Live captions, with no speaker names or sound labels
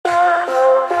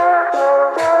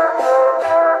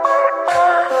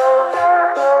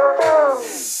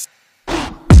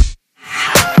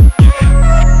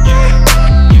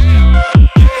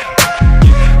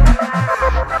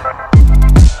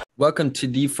Welcome to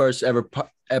the first ever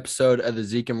episode of the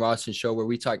Zeke and Roston Show, where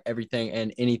we talk everything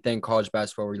and anything college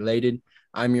basketball related.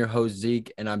 I'm your host,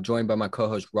 Zeke, and I'm joined by my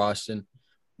co-host, Roston.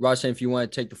 Roston, if you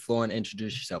want to take the floor and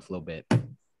introduce yourself a little bit.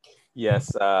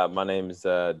 Yes, my name is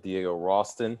Diego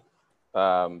Ralston.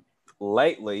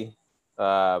 Lately,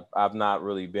 I've not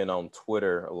really been on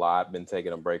Twitter a lot. I've been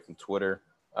taking a break from Twitter.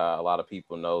 A lot of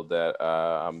people know that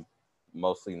I'm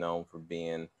mostly known for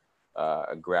being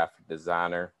a graphic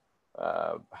designer.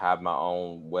 Have my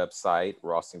own website,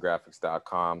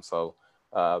 ralstongraphics.com. So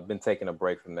I've been taking a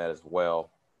break from that as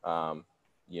well.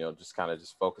 Just kind of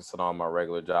just focusing on my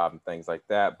regular job and things like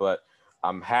that. But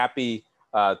I'm happy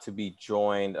to be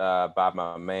joined by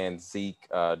my man Zeke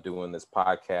doing this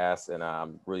podcast, and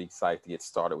I'm really excited to get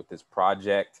started with this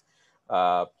project.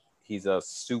 He's a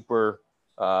super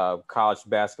college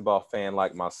basketball fan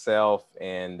like myself,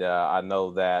 and I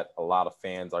know that a lot of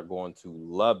fans are going to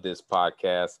love this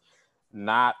podcast.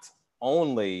 Not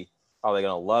only are they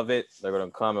going to love it, they're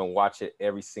going to come and watch it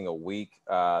every single week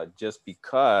just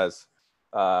because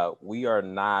we are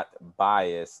not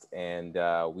biased, and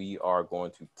we are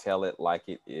going to tell it like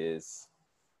it is,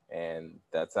 and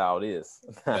that's how it is.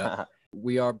 Yeah.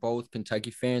 We are both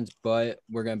Kentucky fans, but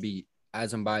we're going to be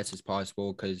as unbiased as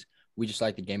possible because we just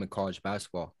like the game of college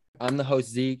basketball. I'm the host,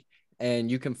 Zeke, and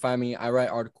you can find me. I write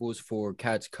articles for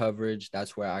Cats Coverage.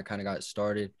 That's where I kind of got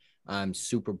started. I'm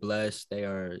super blessed.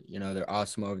 They're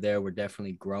awesome over there. We're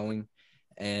definitely growing.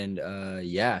 And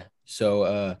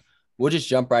so we'll just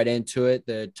jump right into it.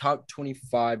 The top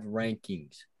 25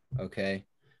 rankings. Okay.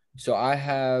 So I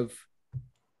had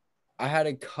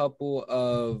a couple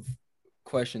of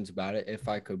questions about it if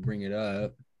I could bring it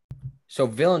up. So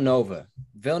Villanova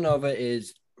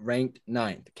is ranked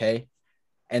 9th, okay?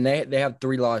 And they have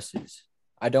 3 losses.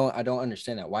 I don't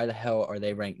understand that. Why the hell are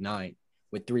they ranked 9th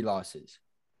with 3 losses?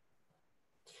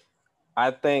 I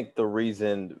think the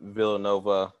reason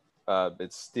Villanova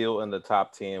it's still in the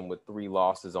top 10 with 3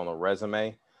 losses on the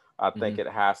resume, I think it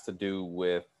has to do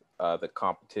with the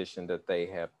competition that they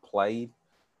have played.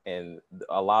 And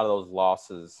a lot of those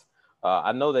losses,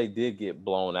 I know they did get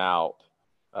blown out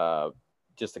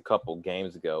just a couple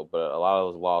games ago, but a lot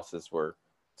of those losses were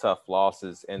tough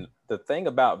losses. And the thing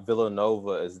about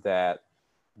Villanova is that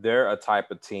they're a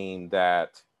type of team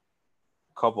that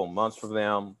a couple months from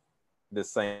them, this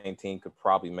same team could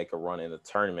probably make a run in the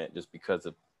tournament just because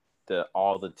of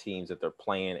all the teams that they're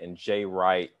playing. And Jay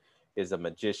Wright is a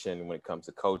magician when it comes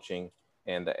to coaching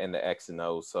and the X and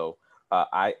O. So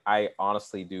I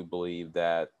honestly do believe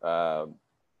that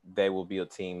they will be a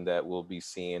team that we'll be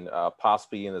seeing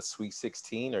possibly in the Sweet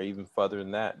 16 or even further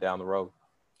than that down the road.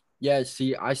 Yeah,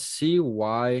 see, I see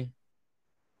why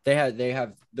they have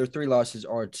their 3 losses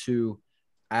are to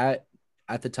at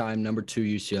the time number 2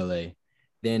 UCLA,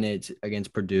 then it's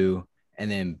against Purdue,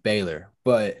 and then Baylor.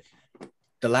 But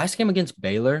the last game against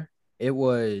Baylor, it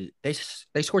was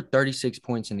they scored 36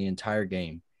 points in the entire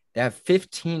game. They have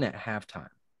 15 at halftime.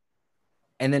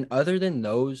 And then other than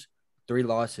those 3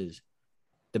 losses,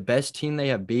 the best team they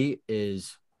have beat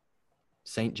is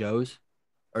St. Joe's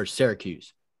or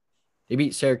Syracuse. They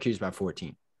beat Syracuse by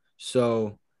 14.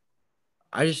 So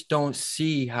I just don't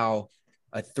see how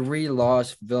a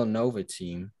 3-loss Villanova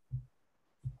team,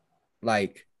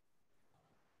 like,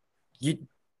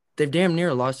 they've damn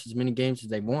near lost as many games as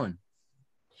they've won.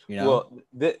 You know?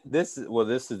 Well, this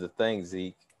is the thing,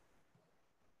 Zeke.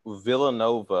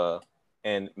 Villanova,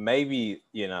 and maybe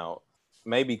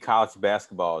college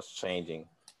basketball is changing.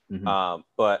 Mm-hmm.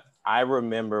 But I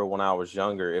remember when I was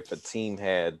younger, if a team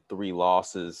had 3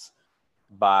 losses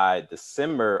by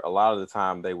December, a lot of the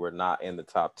time they were not in the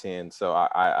top 10. So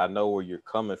I know where you're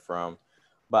coming from.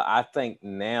 But I think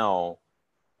now,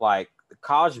 like,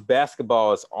 college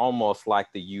basketball is almost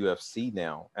like the UFC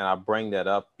now. And I bring that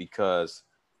up because,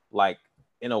 like,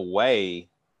 in a way,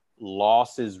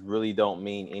 losses really don't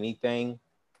mean anything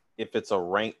if it's a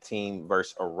ranked team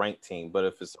versus a ranked team. But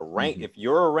if it's if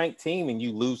you're a ranked team and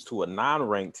you lose to a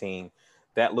non-ranked team,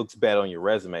 that looks bad on your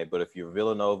resume. But if you're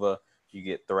Villanova, you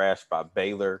get thrashed by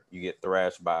Baylor, you get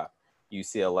thrashed by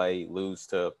UCLA, lose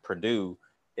to Purdue,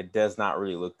 it does not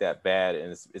really look that bad.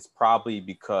 And it's probably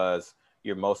because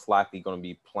you're most likely going to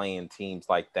be playing teams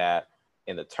like that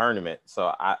in the tournament.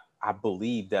 So I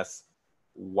believe that's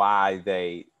why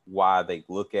they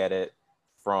look at it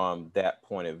from that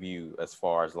point of view as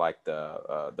far as like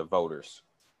the voters.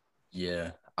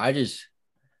 Yeah. I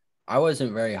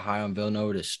wasn't very high on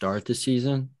Villanova to start the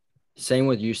season. Same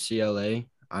with UCLA.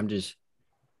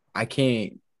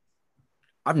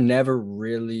 I've never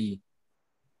really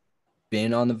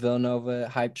been on the Villanova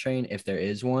hype train, if there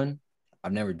is one.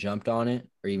 I've never jumped on it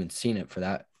or even seen it for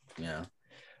that,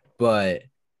 But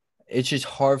it's just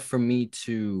hard for me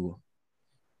to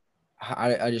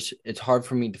it's hard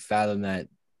for me to fathom that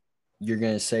you're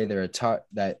gonna say they're a top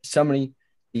that somebody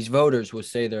these voters will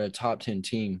say they're a top 10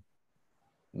 team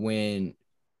when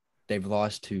they've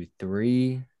lost to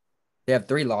three. They have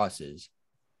three losses.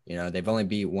 You know, they've only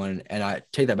beat one, and I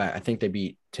take that back. I think they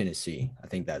beat Tennessee. I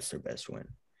think that's their best win.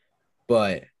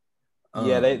 But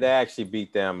Yeah, they actually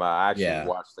beat them. I actually yeah,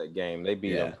 watched that game. They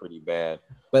beat them pretty bad.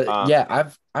 But yeah,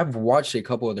 I've watched a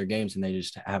couple of their games and they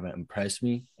just haven't impressed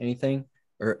me anything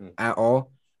or at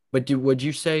all. But would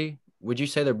you say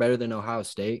they're better than Ohio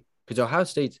State? Because Ohio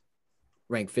State's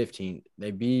ranked 15th.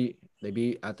 They beat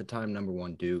at the time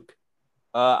 #1 Duke.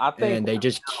 I think And they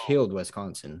just killed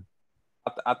Wisconsin.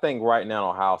 I think right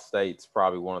now Ohio State's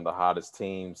probably one of the hottest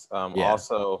teams. Yeah.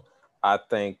 Also, I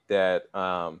think that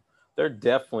Ohio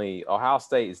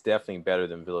State is definitely better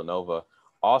than Villanova.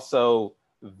 Also,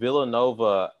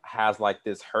 Villanova has like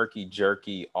this herky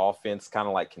jerky offense, kind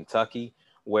of like Kentucky,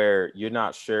 where you're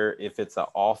not sure if it's an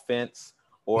offense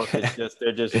or if it's just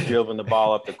they're just dribbling the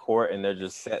ball up the court and they're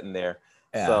just sitting there.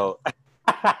 Yeah. So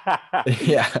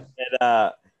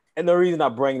yeah. And the reason I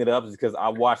bring it up is because I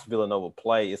watched Villanova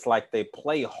play. It's like they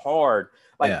play hard.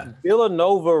 Like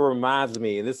Villanova reminds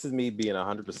me, and this is me being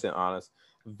 100% honest,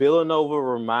 Villanova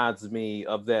reminds me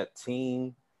of that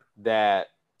team that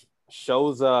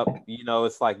shows up, you know,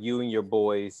 it's like you and your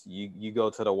boys, you go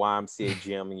to the YMCA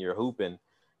gym and you're hooping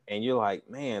and you're like,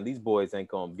 man, these boys ain't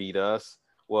gonna beat us.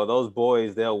 Well, those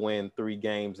boys, they'll win 3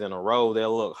 games in a row,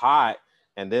 they'll look hot,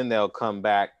 and then they'll come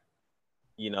back,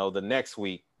 you know, the next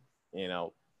week, you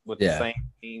know, with the same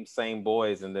team, same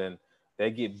boys, and then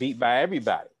they get beat by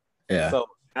everybody. Yeah. So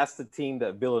that's the team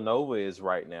that Villanova is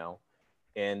right now.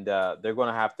 And they're going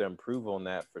to have to improve on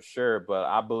that for sure. But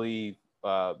I believe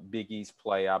Big East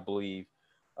play,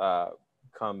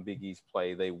 come Big East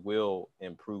play, they will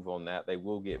improve on that. They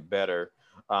will get better.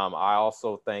 I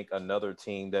also think another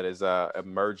team that is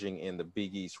emerging in the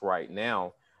Big East right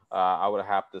now, I would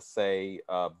have to say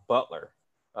Butler.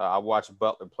 I watched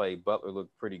Butler play. Butler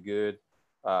looked pretty good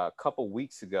a couple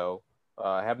weeks ago.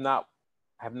 Have not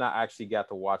actually got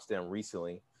to watch them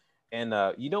recently. And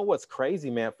you know what's crazy,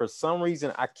 man? For some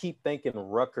reason, I keep thinking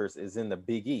Rutgers is in the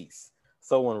Big East.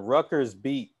 So when Rutgers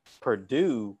beat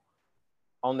Purdue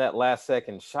on that last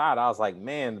second shot, I was like,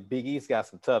 man, the Big East got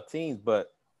some tough teams,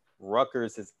 but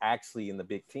Rutgers is actually in the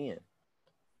Big Ten.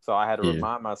 So I had to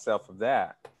remind myself of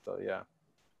that. So, yeah.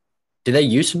 Did they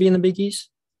used to be in the Big East?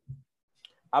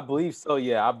 I believe so,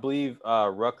 yeah. I believe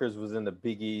Rutgers was in the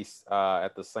Big East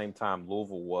at the same time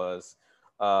Louisville was.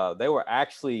 They were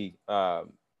actually,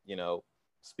 you know,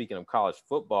 speaking of college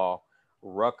football,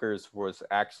 Rutgers was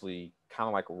actually kind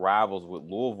of like rivals with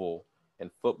Louisville in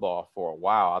football for a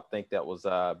while. I think that was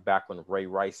back when Ray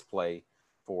Rice played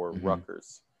for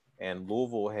Rutgers. And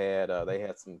Louisville they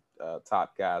had some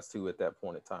top guys too at that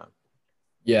point in time.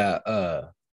 Yeah,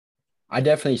 I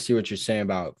definitely see what you're saying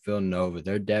about Villanova.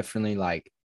 They're definitely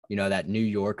like, you know, that New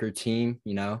Yorker team,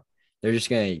 you know, they're just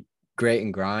going to grit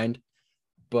and grind.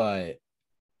 But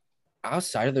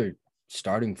outside of their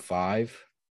starting 5,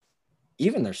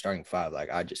 even their starting 5, like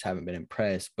I just haven't been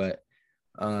impressed. But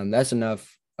that's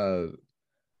enough of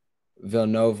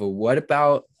Villanova. What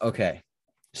about, okay,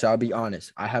 so I'll be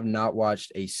honest. I have not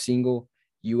watched a single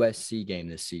USC game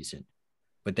this season,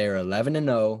 but they're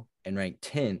 11-0 and ranked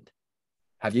 10th.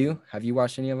 Have you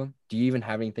watched any of them? Do you even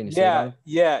have anything to say about them?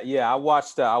 Yeah. I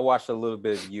watched a little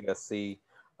bit of USC.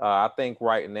 I think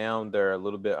right now they're a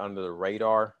little bit under the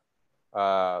radar.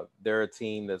 They're a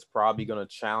team that's probably going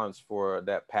to challenge for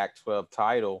that Pac-12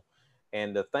 title.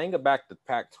 And the thing about the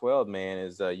Pac-12, man,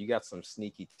 is you got some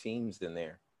sneaky teams in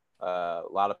there. A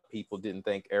lot of people didn't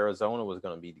think Arizona was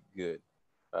going to be good.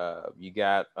 You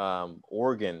got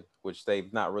Oregon, which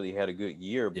they've not really had a good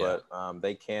year, but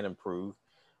they can improve.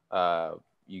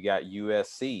 You got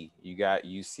USC, you got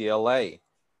UCLA,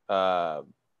 and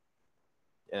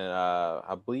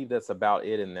I believe that's about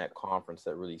it in that conference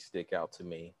that really stick out to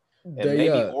me. And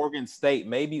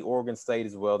maybe Oregon State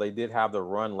as well. They did have the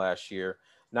run last year.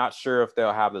 Not sure if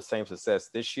they'll have the same success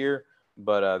this year,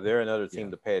 but they're another team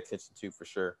to pay attention to for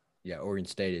sure. Yeah, Oregon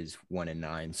State is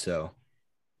 1-9, so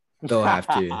they'll have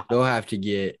to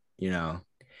get, you know.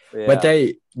 Yeah. But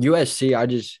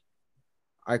USC,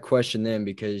 I question them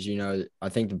because, you know, I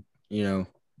think, you know,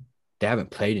 they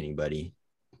haven't played anybody.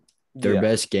 Their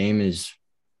best game is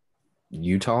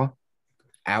Utah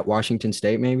at Washington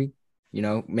State, maybe. You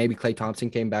know, maybe Klay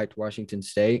Thompson came back to Washington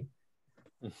State.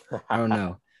 I don't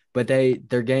know. But they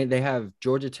have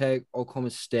Georgia Tech,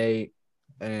 Oklahoma State,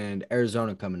 and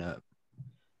Arizona coming up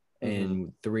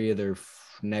in 3 of their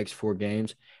next 4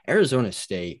 games. Arizona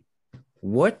State,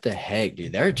 What the heck,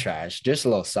 dude? They're trash. Just a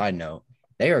little side note.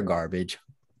 They are garbage.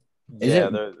 Is Yeah,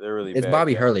 it? they're really It's bad.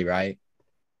 Bobby Yeah. Hurley, right?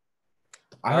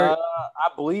 I heard. I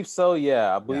believe so.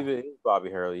 Yeah, I Yeah. believe it is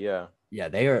Bobby Hurley. Yeah. Yeah,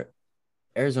 they are.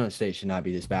 Arizona State should not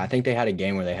be this bad. I think they had a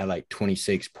game where they had like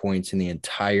 26 points in the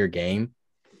entire game.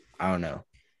 I don't know.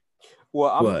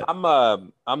 Well, But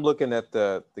I'm looking at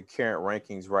the current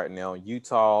rankings right now.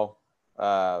 Utah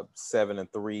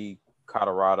 7-3,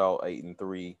 Colorado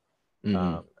 8-3, mhm,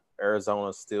 um,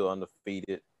 Arizona still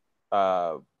undefeated.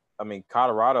 Uh, I mean,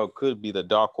 Colorado could be the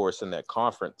dark horse in that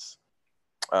conference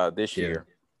this yeah. year.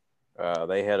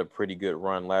 They had a pretty good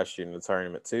run last year in the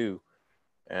tournament too.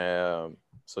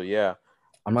 So yeah,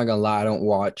 I'm not gonna lie, I don't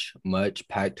watch much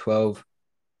Pac-12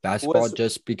 basketball what's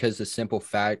just because the simple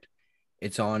fact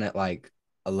it's on at like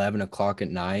 11 o'clock at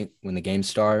night when the games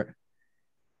start,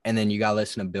 and then you gotta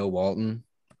listen to Bill Walton.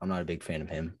 I'm not a big fan of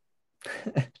him.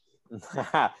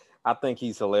 I think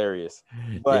he's hilarious,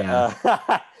 but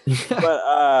Yeah.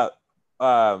 but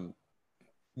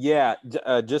yeah,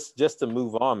 just to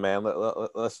move on, man.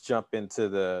 Let's jump into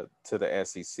the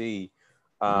SEC.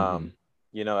 Mhm.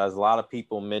 As a lot of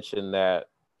people mention that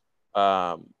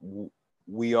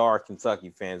we are Kentucky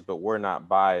fans, but we're not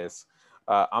biased.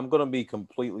 I'm gonna be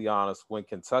completely honest. When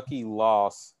Kentucky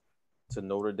lost to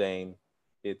Notre Dame,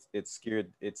 it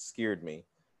scared me,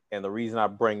 and the reason I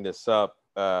bring this up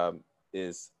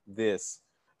is this.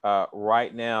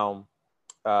 Right now,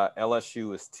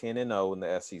 LSU is 10-0 in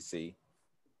the SEC.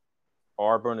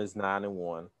 Auburn is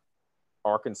 9-1.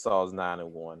 Arkansas is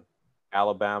 9-1.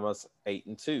 Alabama's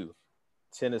 8-2.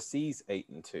 Tennessee's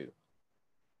 8-2.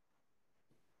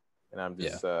 And I'm Yeah.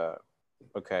 just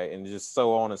okay, and just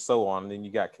so on and so on. And then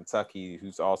you got Kentucky,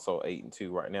 who's also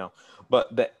 8-2 right now.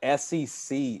 But the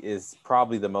SEC is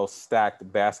probably the most stacked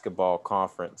basketball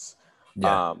conference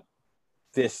Yeah. um,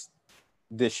 this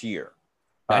this year.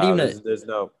 Not even a There's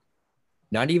no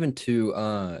not even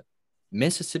to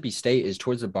Mississippi State is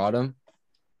towards the bottom.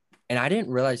 And I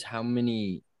didn't realize how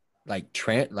many like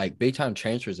big time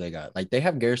transfers they got. Like they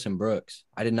have Garrison Brooks.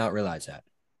 I did not realize that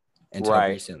until right,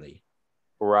 recently.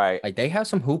 right. Like they have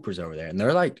some hoopers over there, and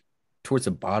they're like towards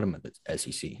the bottom of the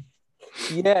SEC.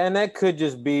 Yeah, and that could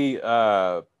just be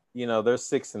they're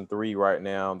 6-3 right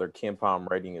now. Their Ken Palm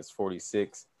rating is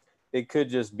 46. It could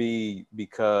just be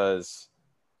because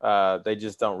they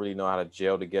just don't really know how to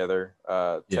gel together.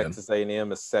 Yeah. Texas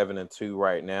A&M is 7-2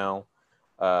 right now.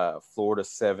 Florida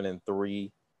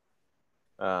 7-3.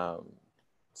 Um,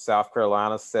 South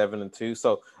Carolina 7-2.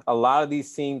 So a lot of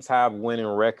these teams have winning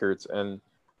records, and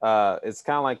it's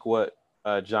kind of like what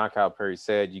John Calipari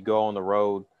said. You go on the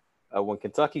road. When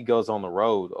Kentucky goes on the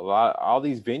road, all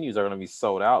these venues are going to be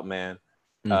sold out, man.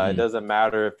 It Mm-hmm. doesn't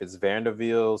matter if it's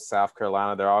Vanderbilt, South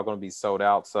Carolina; they're all going to be sold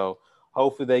out. So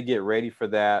hopefully they get ready for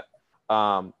that.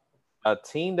 A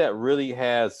team that really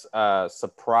has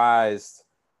surprised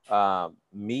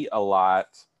me a lot,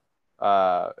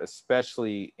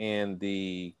 especially in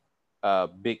the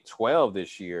Big 12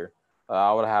 this year,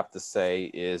 I would have to say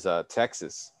is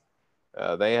Texas.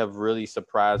 They have really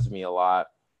surprised me a lot.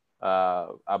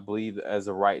 I believe as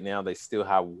of right now, they still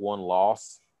have one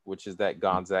loss, which is that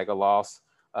Gonzaga loss.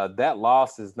 That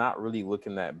loss is not really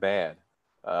looking that bad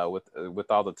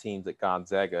with all the teams that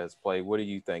Gonzaga has played. What do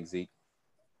you think, Zeke?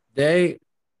 They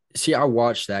see. I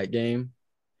watched that game,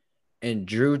 and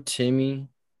Drew Timmy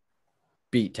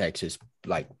beat Texas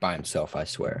like by himself. I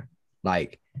swear.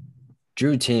 Like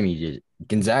Drew Timmy just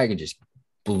Gonzaga just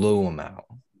blew him out,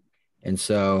 and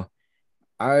so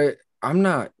I I'm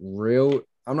not real.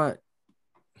 I'm not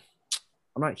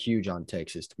huge on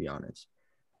Texas to be honest.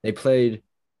 They played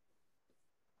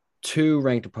two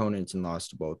ranked opponents and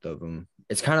lost to both of them.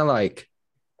 It's kind of like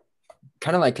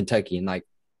Kentucky and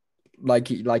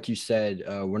like you said,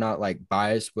 we're not like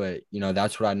biased, but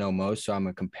that's what I know most. So I'm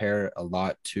gonna compare a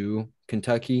lot to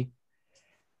Kentucky,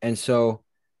 and so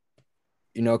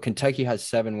Kentucky has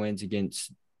 7 wins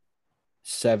against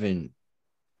seven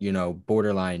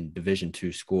borderline Division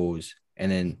II schools,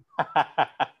 and then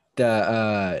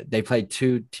they played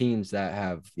two teams that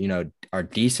have are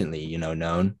decently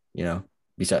known.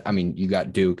 Besides, I mean, you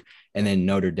got Duke and then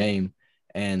Notre Dame,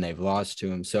 and they've lost to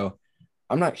them. So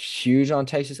I'm not huge on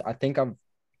Texas. To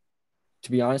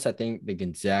be honest, I think the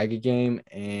Gonzaga game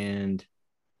and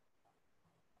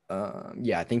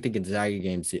yeah, I think the Gonzaga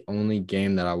game is the only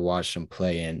game that I watched them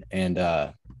play in, and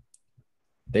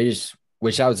they just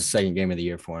which that was the second game of the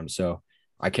year for them, so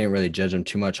I can't really judge them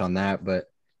too much on that. But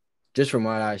just from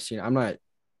what I've seen, I'm not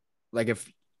like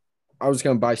if I was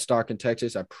gonna buy stock in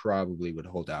Texas, I probably would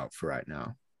hold out for right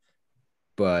now.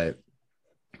 But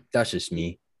that's just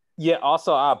me. Yeah.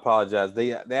 Also, I apologize. They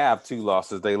have two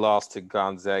losses. They lost to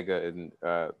Gonzaga and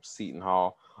Seton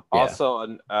Hall. Yeah.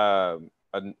 Also,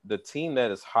 the team that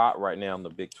is hot right now in the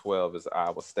Big 12 is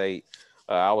Iowa State.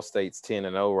 Iowa State's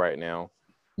 10-0 right now.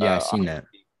 Yeah, I seen that.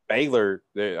 Baylor,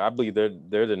 I believe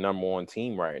they're the number one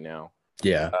team right now.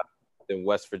 Yeah. Then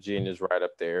West Virginia's right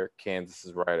up there. Kansas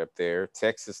is right up there.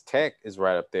 Texas Tech is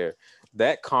right up there.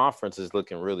 That conference is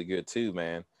looking really good too,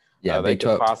 man. Yeah, They Big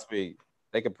could 12.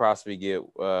 possibly get.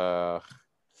 I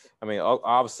mean,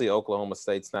 obviously Oklahoma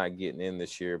State's not getting in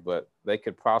this year, but they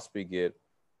could possibly get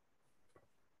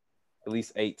at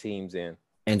least 8 teams in.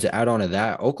 And to add on to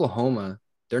that, Oklahoma,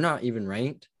 they're not even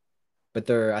ranked, but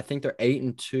I think they're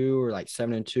 8-2 or like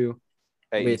 7-2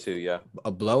 Eight and with two, yeah.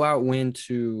 a blowout win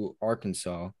to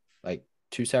Arkansas like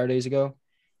 2 Saturdays ago,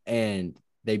 and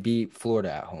they beat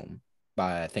Florida at home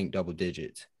by I think double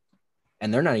digits,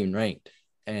 and they're not even ranked.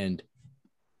 And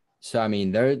so I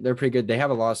mean they're pretty good. They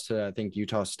have a loss to I think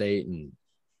Utah State and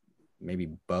maybe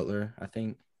Butler, I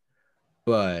think.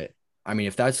 But I mean,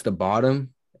 if that's the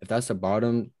bottom,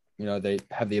 they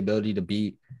have the ability to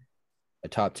beat a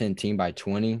top 10 team by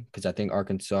 20 because I think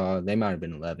Arkansas, they might have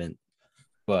been 11th.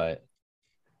 But,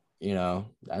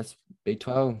 that's Big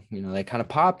 12, they kind of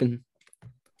popping.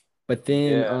 But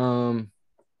then Yeah.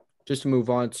 just to move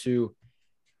on to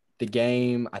the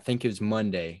game, I think it was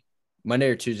Monday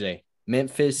or Tuesday,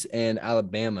 Memphis and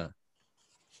Alabama.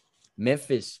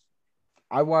 Memphis,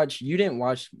 you didn't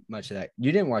watch much of that.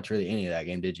 You didn't watch really any of that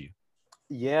game, did you?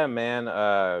 Yeah, man.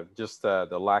 Just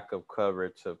the lack of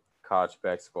coverage of college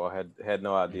basketball. Had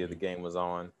no idea the game was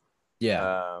on.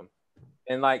 Yeah. Um,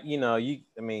 and like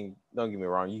I mean, don't get me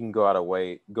wrong. You can go out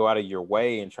of your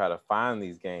way and try to find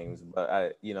these games,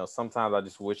 but sometimes I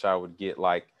just wish I would get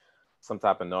like some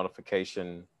type of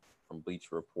notification from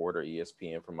Bleacher Report or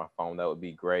ESPN from my phone. That would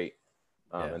be great.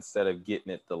 Yeah. Instead of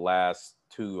getting it the last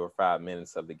 2 or 5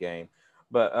 minutes of the game.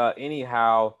 But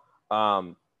anyhow,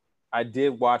 I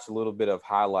did watch a little bit of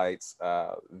highlights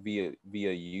via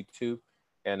YouTube,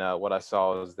 and what I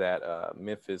saw is that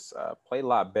Memphis played a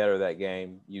lot better that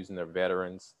game using their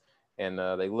veterans, and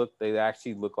they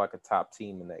actually look like a top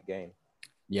team in that game.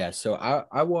 Yeah. So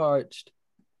I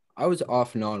was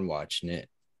off and on watching it.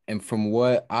 And from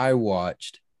what I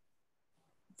watched,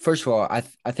 first of all,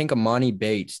 I think Amani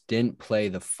Bates didn't play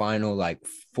the final like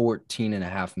 14 and a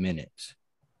half minutes,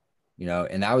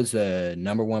 and that was the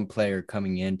number one player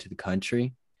coming into the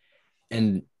country.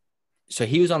 And so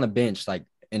he was on the bench like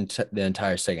the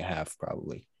entire second half,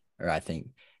 probably, or I think.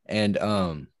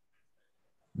 And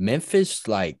Memphis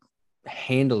like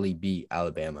handily beat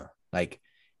Alabama. Like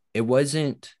it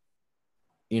wasn't,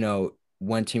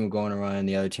 one team would go on a run,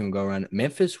 the other team would go around.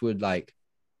 Memphis would like,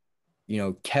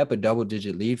 kept a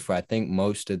double-digit lead for I think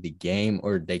most of the game,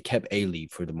 or they kept a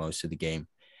lead for the most of the game,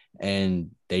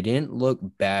 and they didn't look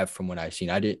bad from what I've seen.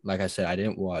 Like I said, I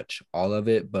didn't watch all of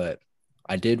it, but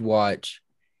I did watch,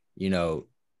 a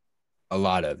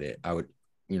lot of it. I would,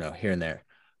 here and there,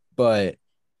 but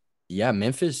yeah,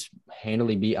 Memphis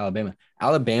handily beat Alabama.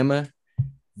 Alabama,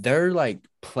 their like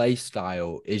play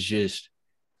style is just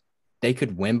they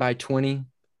could win by 20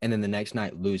 and then the next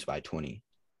night lose by 20.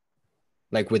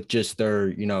 Like with just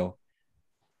their,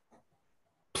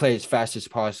 play as fast as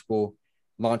possible,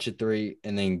 launch a three,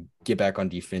 and then get back on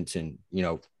defense and,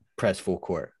 press full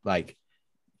court. Like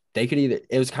they could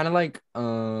it was kind of like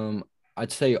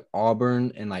I'd say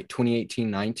Auburn in like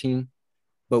 2018-19,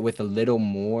 but with a little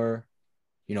more,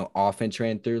 offense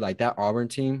ran through. Like that Auburn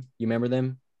team, you remember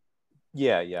them?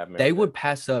 Yeah, I remember They that. would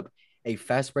pass up a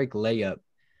fast break layup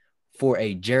for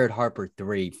a Jared Harper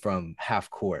three from half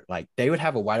court. Like they would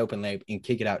have a wide open layup and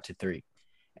kick it out to three.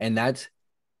 And that's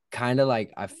kind of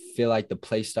like I feel like the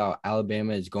play style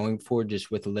Alabama is going for,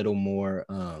 just with a little more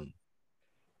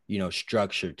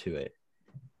structure to it.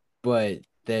 But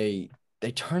they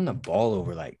turn the ball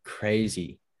over like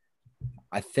crazy.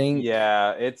 I think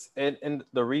Yeah, and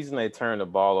the reason they turn the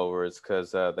ball over is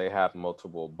because they have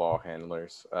multiple ball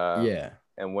handlers. Yeah.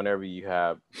 And whenever you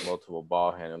have multiple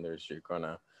ball handlers, you're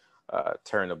gonna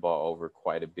turn the ball over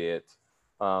quite a bit.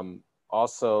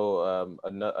 Also,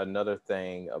 another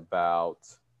thing about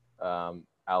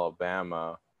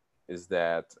Alabama is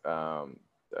that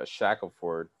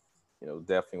Shackelford,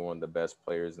 definitely one of the best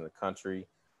players in the country.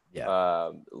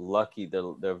 Yeah. Lucky,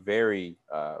 they're very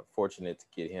fortunate to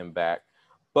get him back.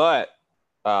 But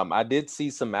I did see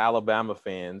some Alabama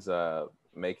fans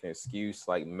make an excuse,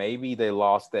 like maybe they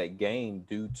lost that game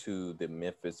due to the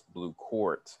Memphis blue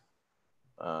court.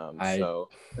 So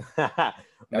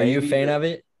Are you a fan of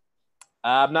it?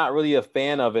 I'm not really a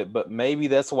fan of it, but maybe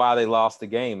that's why they lost the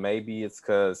game. Maybe it's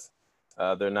because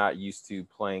they're not used to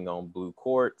playing on blue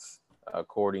courts.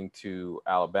 according to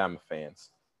Alabama fans.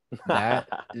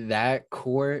 That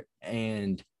court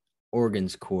and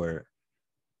Oregon's court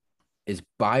is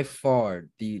by far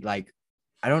the like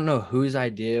I don't know whose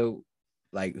idea,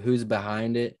 like who's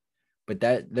behind it, but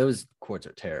those courts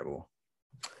are terrible.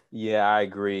 Yeah, I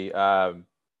agree.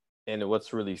 And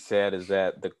what's really sad is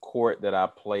that the court that I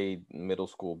played middle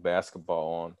school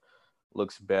basketball on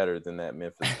looks better than that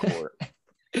Memphis court.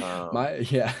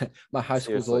 My high school's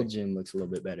Seriously. old gym looks a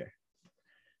little bit better.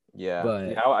 Yeah,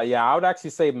 But I would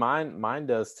actually say mine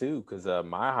does too, because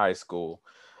my high school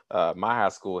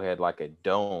had like a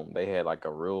dome. They had like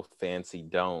a real fancy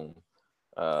dome.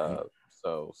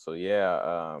 So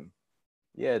yeah,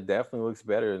 it definitely looks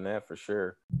better than that for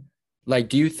sure. like,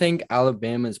 do you think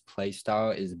Alabama's play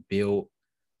style is built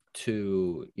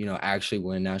to, actually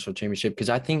win a national championship? Because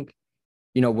I think,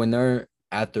 when they're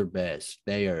at their best,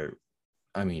 they are,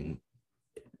 I mean,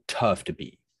 tough to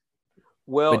beat.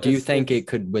 Well, But do you think it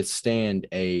could withstand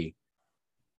a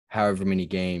however many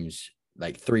games,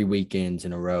 like 3 weekends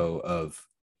in a row of,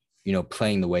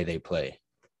 playing the way they play?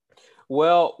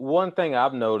 Well, one thing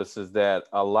I've noticed is that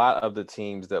a lot of the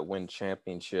teams that win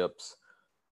championships,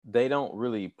 they don't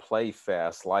really play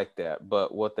fast like that.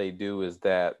 But what they do is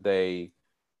that they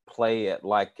play at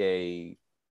like I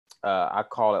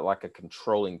call it like a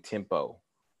controlling tempo,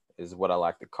 is what I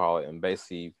like to call it. And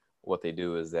basically, what they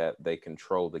do is that they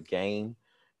control the game.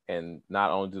 And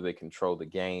not only do they control the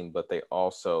game, but they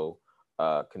also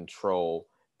control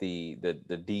the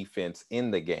defense in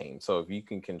the game. So if you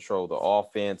can control the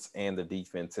offense and the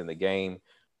defense in the game,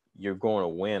 you're going to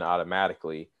win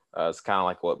automatically. It's kind of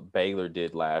like what Baylor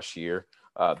did last year.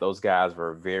 Those guys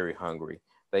were very hungry.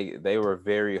 They were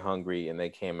very hungry, and they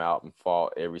came out and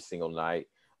fought every single night,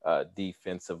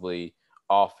 defensively,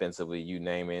 offensively, you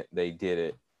name it, they did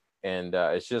it. And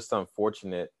it's just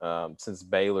unfortunate, since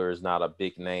Baylor is not a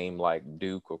big name like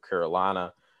Duke or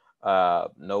Carolina.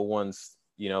 No one's,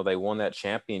 they won that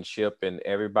championship, and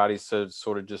everybody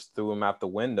sort of just threw them out the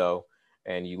window.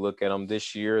 And you look at them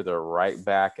this year, they're right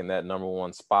back in that number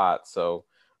one spot. So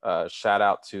shout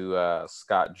out to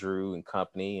Scott Drew and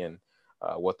company, and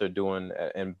what they're doing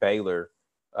in Baylor.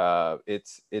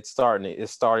 It's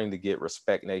starting to get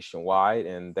respect nationwide,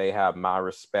 and they have my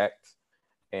respect.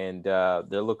 And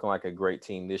they're looking like a great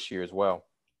team this year as well.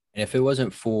 And if it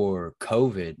wasn't for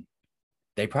COVID,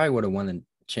 they probably would have won the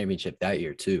championship that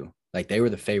year too. Like, they were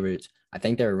the favorites. I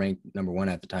think they were ranked number 1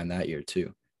 at the time that year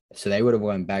too. So they would have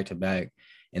won back to back.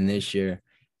 And this year,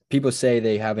 people say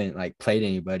they haven't like played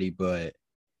anybody, but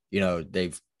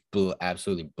they've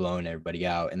absolutely blown everybody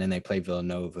out. And then they play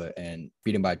Villanova and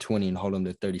beat them by 20 and hold them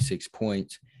to 36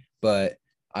 points. But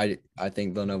I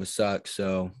think Villanova sucks.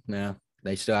 So yeah,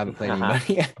 they still haven't played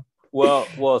anybody yet. Well,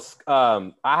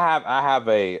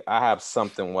 I have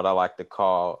something what I like to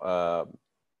call,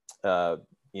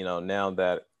 now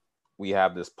that we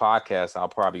have this podcast, I'll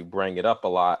probably bring it up a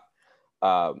lot.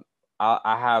 I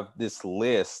have this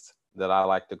list that I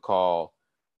like to call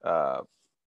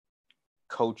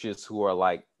coaches who are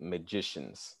like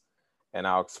magicians, and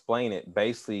I'll explain it.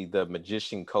 Basically, the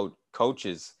magician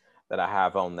coaches that I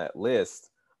have on that list,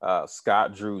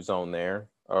 Scott Drew's on there,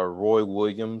 Roy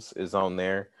Williams is on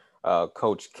there,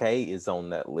 Coach K is on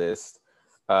that list.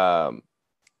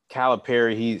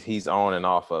 Calipari, he's on and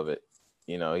off of it.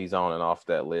 He's on and off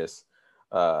that list.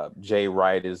 Jay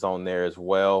Wright is on there as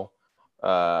well.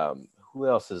 Who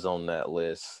else is on that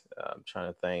list? I'm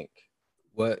trying to think.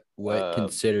 What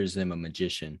considers them a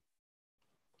magician?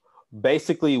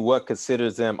 Basically, what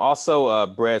considers them. Also,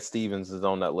 Brad Stevens is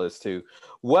on that list too.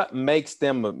 What makes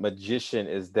them a magician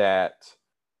is that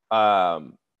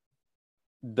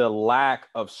the lack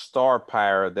of star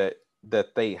power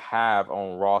that they have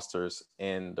on rosters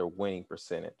and their winning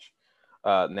percentage.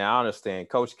 Now, I understand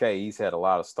Coach K, he's had a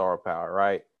lot of star power,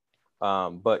 right?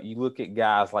 But you look at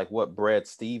guys like what Brad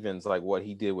Stevens, like what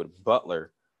he did with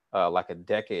Butler like a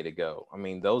decade ago. I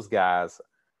mean, those guys,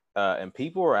 and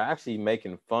people are actually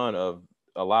making fun of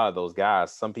a lot of those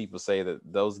guys. Some people say that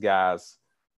those guys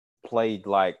played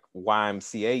like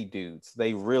YMCA dudes.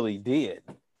 They really did.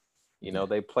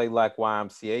 They played like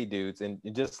YMCA dudes. And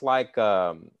just like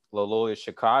Loyola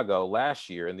Chicago last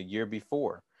year and the year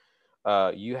before,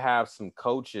 you have some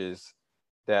coaches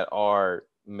that are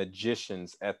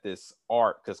magicians at this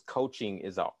art, because coaching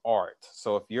is an art.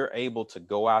 So if you're able to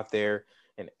go out there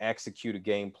and execute a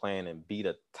game plan and beat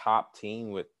a top team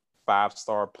with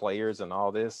 5-star players and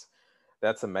all this,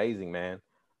 that's amazing, man.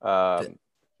 I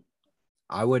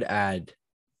would add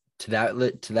to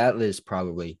that list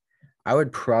probably. I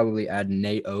would probably add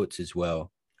Nate Oates as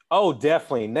well. Oh,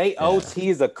 definitely. Nate Oates, he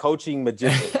is a coaching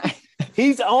magician.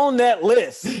 He's on that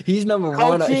list. He's number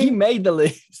one. Coaching, He made the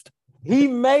list. He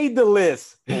made the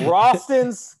list.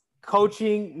 Ralston's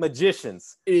coaching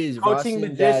magicians. It is Coaching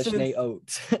Ralston dash magicians. Nate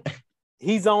Oates.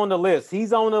 He's on the list.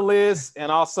 He's on the list,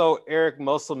 and also Eric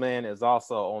Musselman is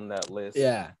also on that list.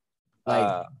 Yeah,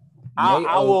 like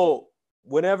I will.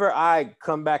 Whenever I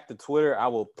come back to Twitter, I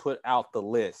will put out the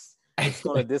list. It's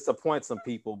going to disappoint some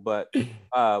people, but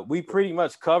we pretty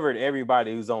much covered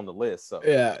everybody who's on the list. So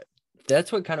yeah,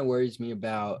 that's what kind of worries me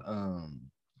about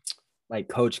like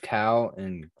Coach Cal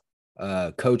and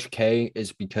Coach K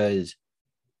is because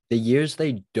the years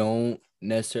they don't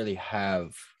necessarily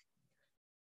have.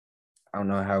 I don't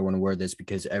know how I want to word this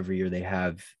because every year they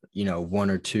have, one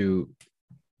or two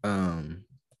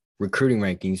recruiting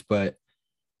rankings, but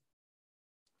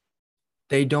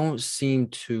they don't seem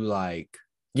to like,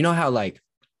 how like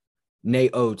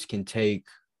Nate Oates can take,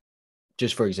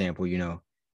 just for example,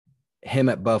 him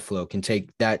at Buffalo can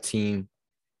take that team,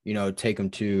 take them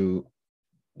to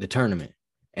the tournament.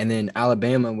 And then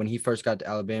Alabama, when he first got to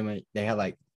Alabama, they had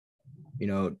like,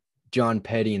 John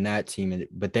Petty and that team,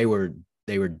 but they were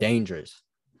dangerous.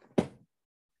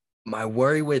 My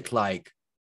worry with like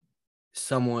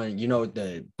someone,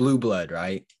 the blue blood,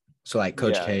 right? So like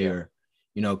Coach K or,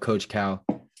 Coach Cal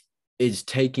is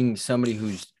taking somebody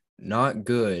who's not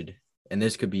good. And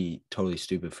this could be totally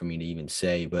stupid for me to even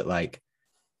say, but like,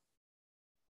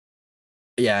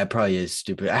 yeah, it probably is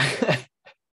stupid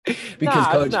because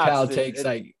Coach Cal takes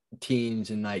like teams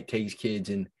and like takes kids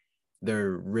and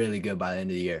they're really good by the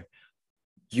end of the year.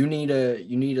 You need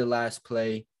a last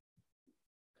play.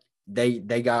 They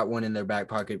got one in their back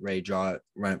pocket, ready to draw it,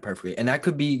 run it perfectly. And that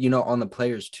could be, on the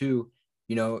players too,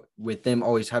 with them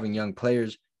always having young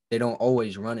players, they don't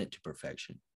always run it to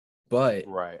perfection. But,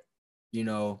 right.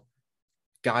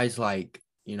 Guys like,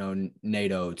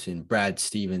 Nate Oates and Brad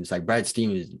Stevens, like Brad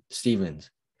Stevens,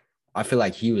 I feel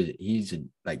like he's a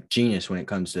like genius when it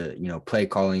comes to, play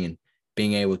calling and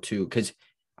being able to, because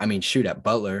I mean, shoot, at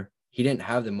Butler, he didn't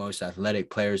have the most athletic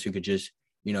players who could just,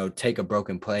 take a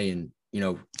broken play and,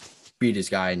 beat his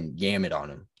guy and yam it on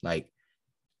him. Like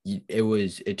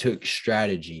it took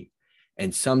strategy.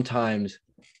 And sometimes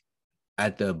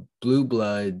at the Blue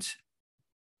Bloods,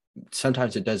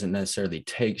 sometimes it doesn't necessarily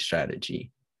take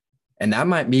strategy. And that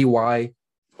might be why,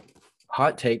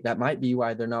 hot take, that might be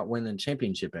why they're not winning the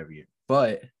championship every year.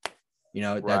 But,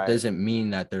 that doesn't mean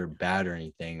that they're bad or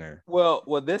anything. Or well,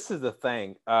 this is the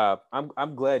thing.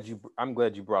 I'm glad you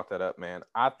brought that up, man.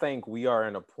 I think we are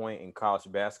in a point in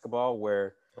college basketball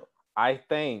where I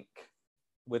think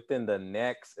within the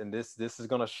next, and this is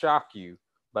going to shock you,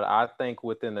 but I think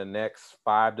within the next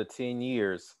 5 to 10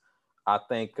 years, I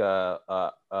think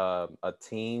a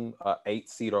team 8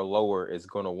 seed or lower is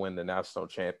going to win the national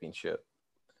championship.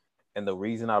 And the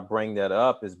reason I bring that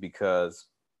up is because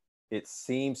it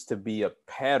seems to be a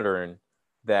pattern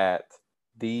that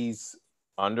these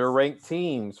underranked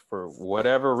teams, for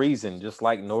whatever reason, just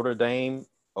like Notre Dame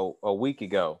a week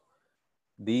ago,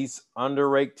 these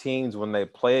underranked teams, when they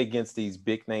play against these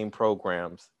big name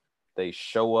programs, they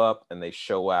show up and they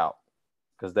show out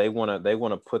because they want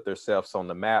to put themselves on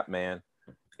the map, man.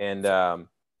 And I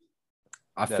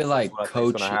feel like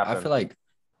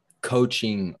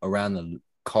coaching around the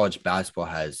college basketball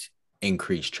has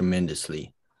increased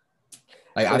tremendously.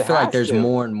 Like I feel like there's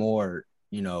more and more,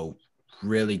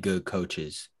 really good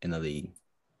coaches in the league.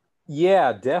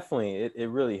 Yeah, definitely. It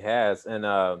really has. And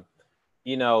kind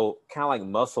of like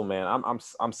Muscle Man,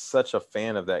 I'm such a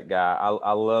fan of that guy.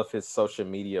 I love his social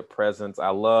media presence. I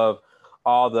love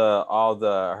all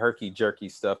the herky jerky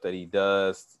stuff that he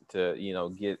does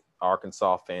to get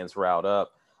Arkansas fans riled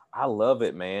up. I love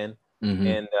it, man. Mm-hmm.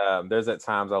 And there's at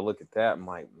times I look at that, I'm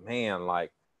like, man,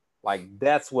 like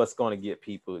that's what's going to get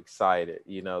people excited.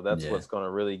 That's what's going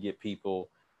to really get people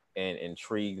and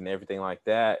intrigued and everything like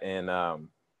that. And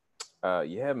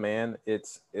yeah, man,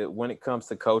 when it comes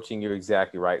to coaching, you're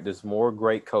exactly right. There's more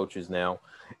great coaches now.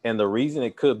 And the reason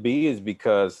it could be is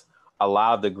because a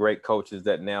lot of the great coaches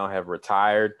that now have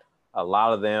retired, a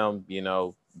lot of them,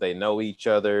 they know each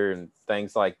other and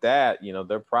things like that.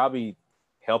 They're probably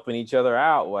helping each other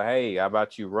out. Well, hey, how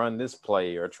about you run this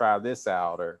play or try this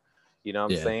out? Or, what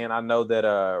I'm saying? I know that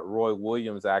Roy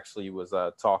Williams actually was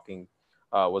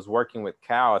was working with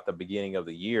Cal at the beginning of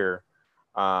the year.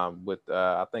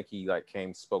 I think he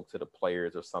spoke to the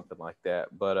players or something like that.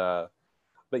 But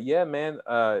yeah, man,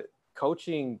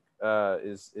 coaching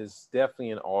is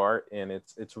definitely an art, and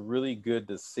it's really good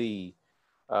to see.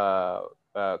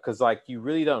 Because you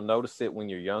really don't notice it when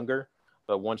you're younger,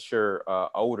 but once you're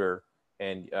older,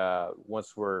 and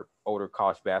once we're older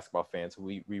college basketball fans,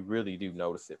 we really do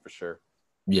notice it for sure.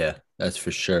 Yeah, that's for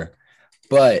sure.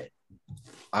 But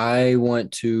I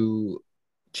want to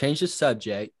change the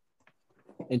subject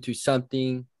into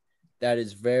something that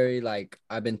is very like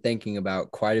I've been thinking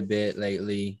about quite a bit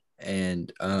lately,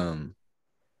 and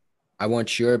I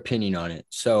want your opinion on it.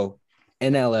 So,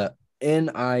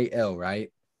 NIL,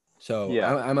 right? So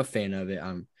Yeah, I'm a fan of it.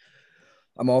 I'm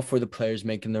all for the players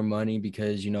making their money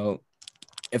because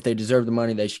if they deserve the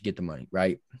money, they should get the money,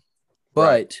 right? right,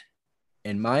 But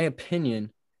in my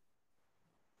opinion,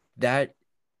 that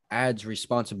adds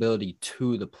responsibility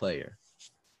to the player.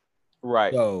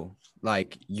 right, So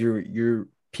like your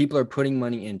people are putting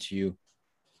money into you.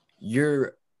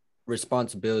 Your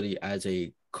responsibility as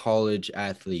a college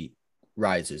athlete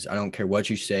rises. I don't care what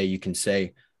you say. You can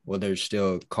say, well, they're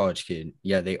still a college kid.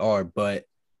 Yeah, they are, but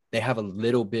they have a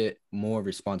little bit more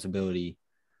responsibility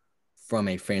from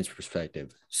a fan's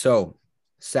perspective. So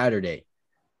Saturday,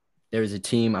 there was a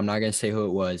team. I'm not going to say who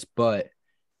it was, but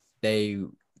they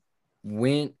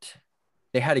went,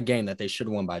 they had a game that they should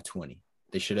have won by 20.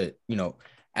 They should have,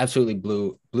 absolutely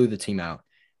blew the team out,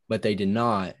 but they did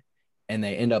not. And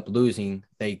they end up losing.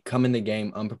 They come in the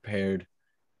game unprepared.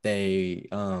 They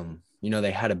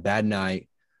had a bad night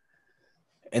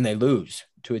and they lose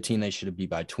to a team they should have beat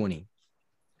by 20.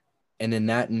 And then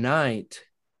that night,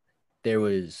 there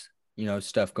was,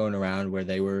 stuff going around where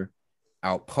they were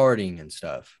out partying and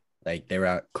stuff. Like they were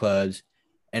at clubs.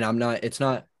 And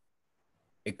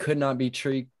it could not be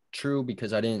true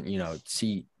because I didn't,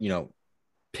 see,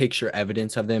 picture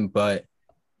evidence of them. But,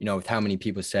 with how many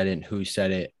people said it and who said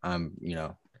it,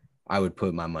 I would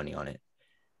put my money on it.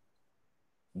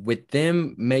 With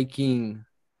them making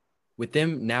with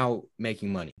them now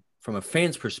making money from a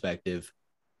fan's perspective,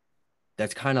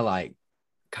 that's kind of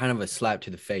a slap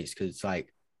to the face because it's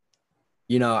like,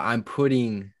 I'm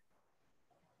putting,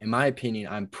 in my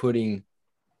opinion, I'm putting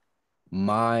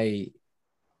my,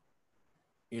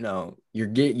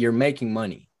 you're making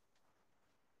money,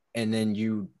 and then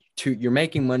you're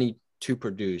making money to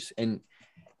produce, and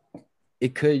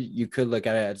you could look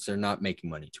at it as they're not making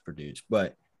money to produce,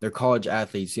 but they're college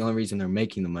athletes. The only reason they're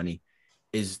making the money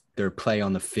is their play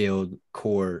on the field,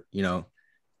 court,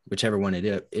 whichever one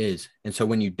it is. And so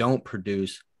when you don't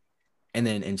produce, and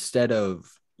then instead of,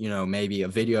 maybe a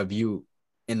video of you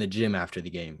in the gym after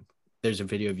the game, there's a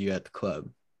video of you at the club.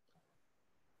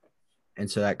 And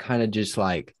so that kind of just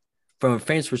like, from a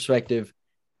fan's perspective,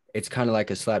 it's kind of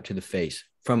like a slap to the face.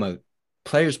 From a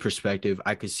player's perspective,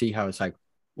 I could see how it's like,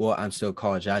 well, I'm still a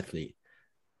college athlete,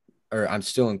 or I'm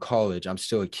still in college. I'm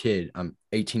still a kid. I'm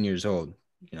 18 years old,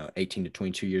 18 to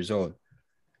 22 years old.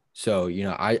 So,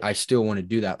 I still want to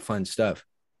do that fun stuff.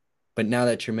 But now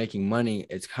that you're making money,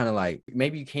 it's kind of like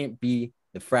maybe you can't be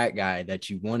the frat guy that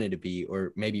you wanted to be,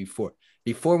 or maybe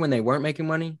before when they weren't making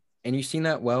money and you seen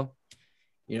that, well,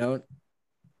 you know,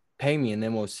 pay me and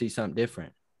then we'll see something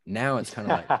different. Now it's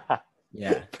kind of like,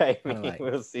 yeah, pay kind of me. like,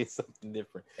 We'll see something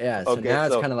different. yeah. So Okay, now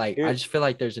it's so kind of like, I here, just feel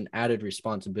like there's an added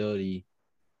responsibility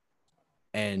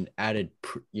and added,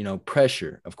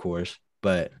 pressure, of course.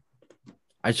 But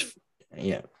I just,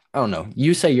 yeah, I don't know.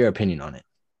 You say your opinion on it.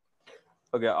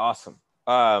 okay, awesome.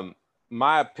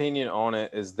 My opinion on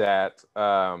it is that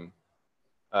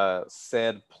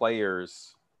said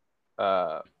players,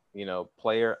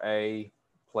 player A,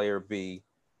 player B,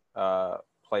 uh,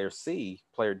 player C,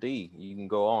 player D, you can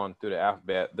go on through the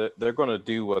alphabet. They're going to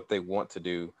do what they want to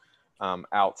do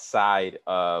outside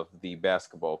of the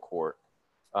basketball court.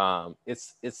 And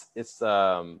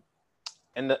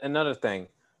another thing,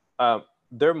 uh,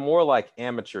 they're more like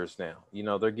amateurs now.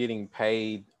 They're getting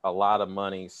paid a lot of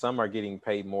money. Some are getting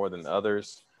paid more than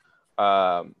others.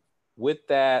 Um, with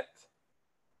that,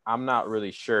 I'm not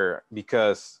really sure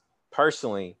because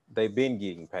personally, they've been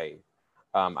getting paid.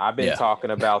 I've been Yeah.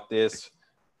 talking about this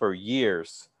for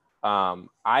years.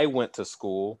 I went to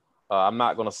school. I'm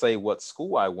not going to say what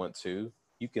school I went to.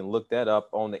 You can look that up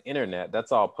on the internet.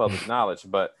 That's all public knowledge.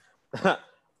 But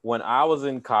when I was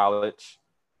in college,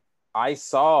 I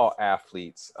saw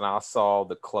athletes and I saw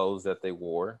the clothes that they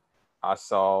wore. I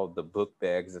saw the book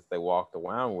bags that they walked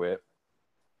around with.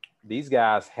 These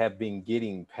guys have been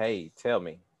getting paid. Tell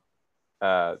me.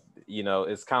 Uh,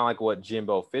 it's kind of like what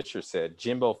Jimbo Fisher said.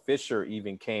 Jimbo Fisher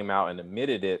even came out and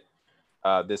admitted it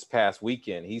this past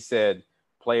weekend. He said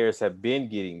players have been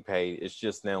getting paid. It's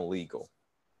just now legal.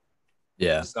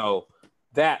 Yeah. So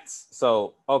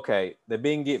okay. They've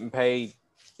been getting paid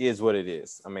is what it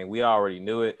is. I mean, we already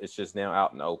knew it. It's just now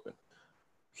out in the open.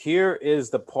 Here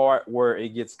is the part where it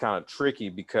gets kind of tricky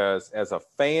because as a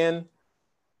fan,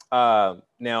 now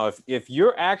if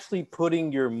you're actually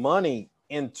putting your money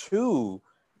into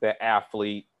the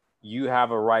athlete, you have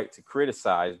a right to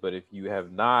criticize. But if you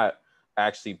have not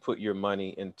actually put your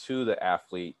money into the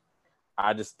athlete,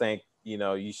 I just think,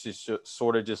 you should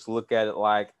sort of just look at it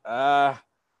like,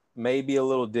 maybe a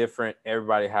little different.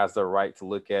 Everybody has the right to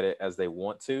look at it as they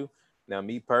want to. Now,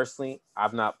 me personally,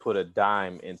 I've not put a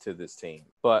dime into this team,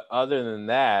 but other than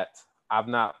that, I've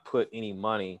not put any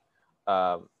money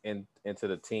into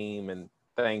the team and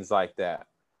things like that.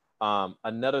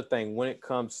 Another thing, when it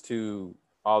comes to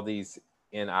all these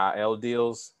NIL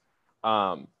deals,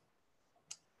 um,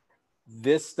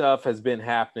 this stuff has been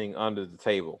happening under the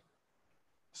table.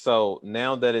 So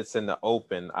now that it's in the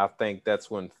open, I think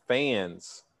that's when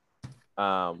fans,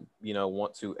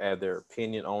 want to add their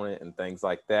opinion on it and things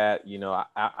like that.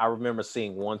 I remember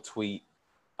seeing one tweet.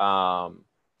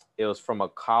 It was from a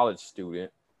college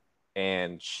student,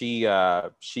 and she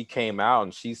came out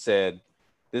and she said,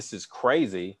 "This is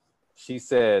crazy." She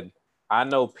said, "I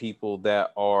know people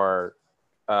that are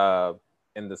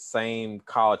in the same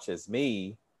college as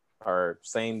me, or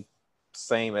same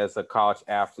as a college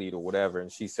athlete or whatever."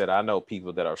 And she said, "I know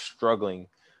people that are struggling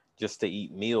just to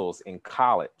eat meals in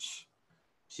college."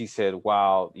 She said,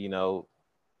 "While,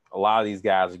 a lot of these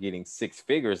guys are getting six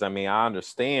figures. I mean, I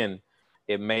understand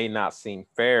it may not seem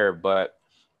fair, but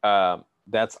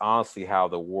that's honestly how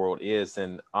the world is.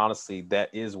 And honestly,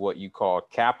 that is what you call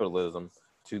capitalism,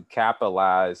 to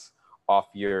capitalize off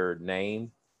your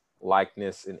name,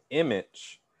 likeness, and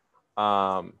image."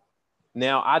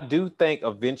 Now, I do think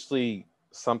eventually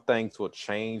some things will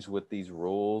change with these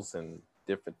rules and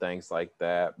different things like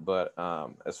that. But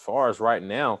as far as right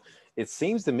now, it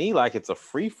seems to me like it's a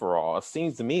free for all. It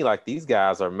seems to me like these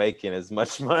guys are making as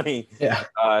much money Yeah.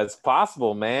 as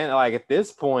possible, man. Like at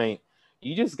this point,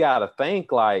 you just got to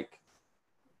think like,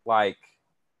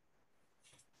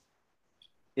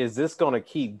 is this going to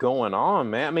keep going on,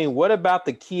 man? I mean, what about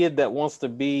the kid that wants to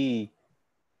be,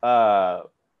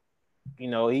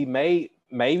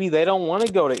 maybe they don't want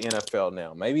to go to NFL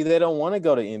now. Maybe they don't want to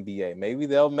go to NBA. Maybe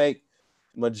they'll make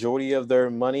majority of their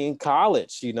money in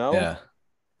college. Yeah.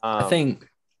 I think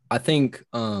like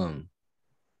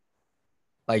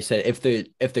I said, if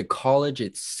the college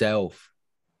itself,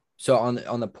 so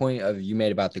on the point of you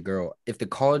made about the girl, if the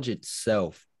college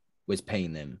itself was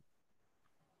paying them,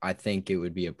 I think it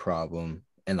would be a problem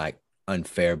and like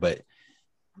unfair. But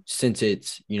since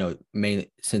it's,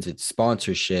 mainly since it's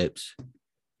sponsorships,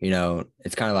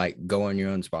 it's kind of like go on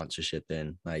your own sponsorship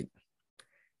then. Like,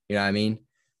 you know what I mean?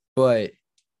 But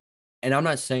and I'm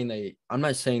not saying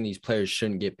these players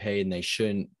shouldn't get paid and they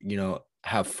shouldn't,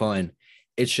 have fun.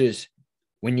 It's just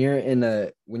when you're in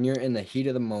the heat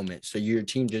of the moment, so your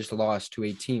team just lost to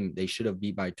a team they should have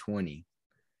beat by 20.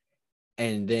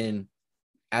 And then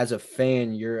as a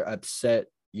fan, you're upset,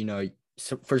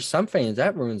 so for some fans,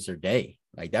 that ruins their day.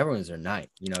 Like that ruins their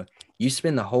night. You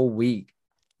spend the whole week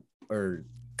or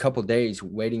couple days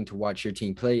waiting to watch your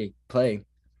team play, and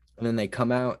then they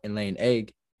come out and lay an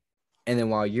egg. And then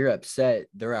while you're upset,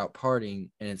 they're out partying,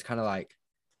 and it's kind of like,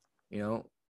 you know,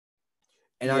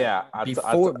 and Yeah,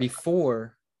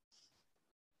 before.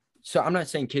 So I'm not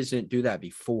saying kids didn't do that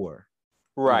before.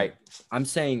 right. I'm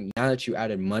saying now that you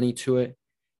added money to it,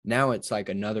 now it's like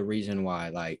another reason why,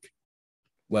 like,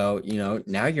 well,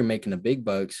 now you're making the big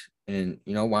bucks, and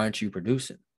why aren't you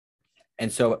producing?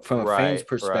 And so from a fan's Right.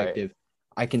 perspective,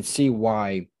 I can see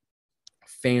why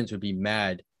fans would be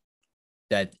mad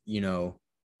that,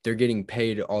 they're getting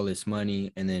paid all this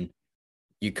money and then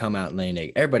you come out laying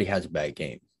egg. Everybody has a bad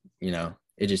game,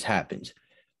 it just happens.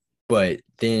 But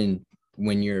then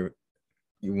when you're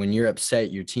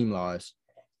upset your team lost,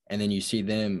 and then you see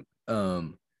them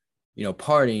partying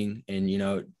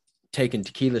and taking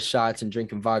tequila shots and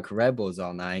drinking vodka Red Bulls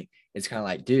all night, it's kind of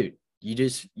like, dude, you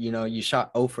just you shot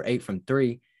 0 for 8 from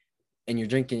 3 and you're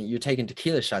taking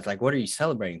tequila shots. Like, what are you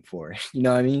celebrating for? You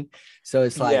know what I mean? So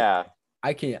it's like, Yeah,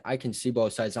 I can see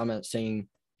both sides. I'm not saying,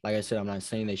 like I said, I'm not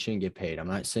saying they shouldn't get paid. I'm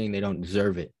not saying they don't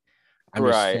deserve it. I'm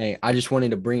just right. saying I just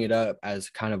wanted to bring it up as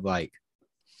kind of like,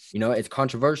 it's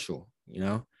controversial,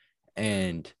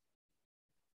 and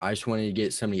I just wanted to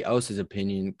get somebody else's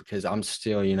opinion because I'm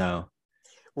still,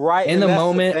 Right. in And the that's the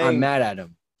moment, I'm thing. mad at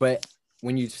them. But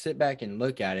when you sit back and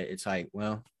look at it, it's like,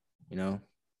 well,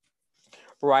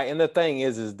 Right. And the thing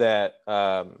is that,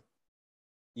 when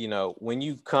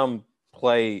you come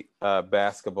play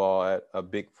basketball at a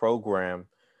big program,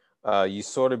 you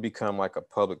sort of become like a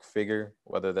public figure,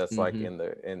 whether that's like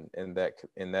mm-hmm.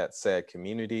 in that said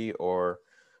community or,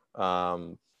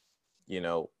 um, you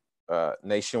know,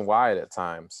 nationwide at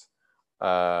times.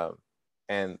 Uh,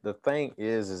 and the thing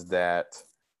is that,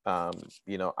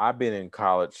 I've been in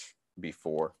college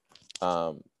before.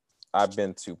 Um, I've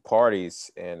been to parties,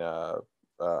 and I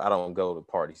don't go to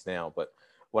parties now, but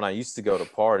when I used to go to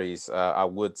parties, I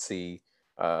would see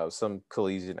some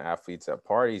collegiate athletes at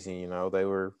parties, and they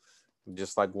were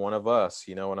just like one of us.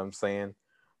 You know what I'm saying?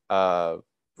 Uh,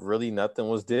 Really, nothing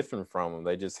was different from them.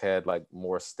 They just had like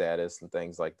more status and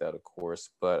things like that, of course.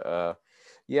 But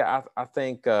yeah, I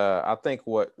think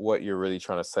what you're really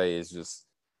trying to say is just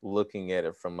looking at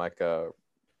it from like a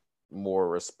more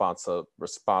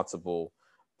responsible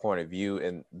point of view,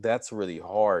 and that's really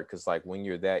hard because like when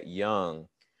you're that young,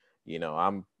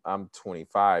 I'm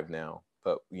 25 now,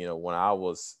 but when I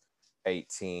was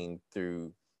 18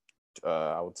 through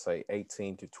I would say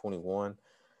 18 to 21,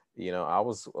 I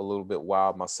was a little bit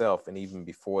wild myself, and even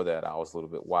before that I was a little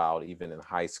bit wild even in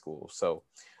high school. So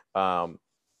um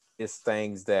it's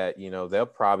things that they'll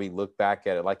probably look back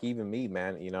at it like even me,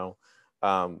 man.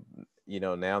 Um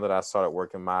now that I started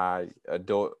working my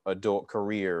adult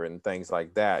career and things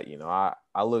like that,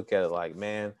 I look at it like,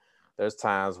 man, there's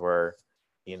times where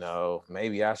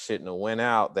maybe I shouldn't have went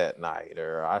out that night,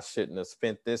 or I shouldn't have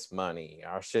spent this money,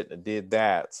 or I shouldn't have did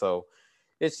that. So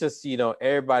it's just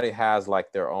everybody has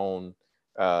like their own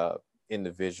uh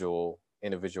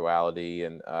individuality,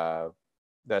 and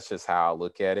that's just how I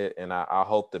look at it. And I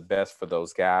hope the best for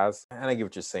those guys. And I get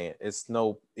what you're saying. It's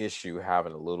no issue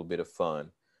having a little bit of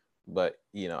fun. But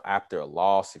after a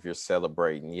loss, if you're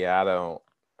celebrating, yeah,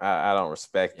 I don't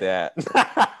respect that.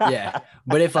 Yeah.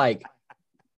 But if like,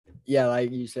 yeah,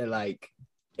 like you said, like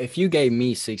if you gave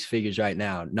me six figures right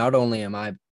now, not only am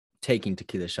I taking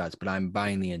tequila shots, but I'm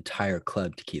buying the entire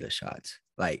club tequila shots.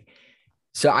 Like,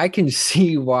 so I can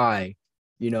see why,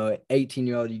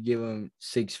 18-year-old, you give them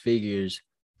six figures.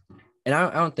 And I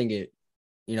don't think it,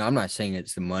 I'm not saying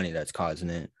it's the money that's causing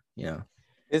it,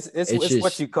 It's it's what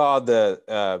just, you call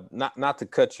the not to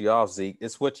cut you off, Zeke.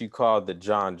 It's what you call the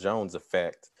John Jones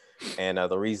effect, and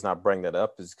the reason I bring that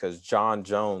up is because John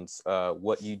Jones,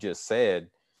 what you just said,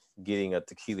 getting a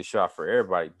tequila shot for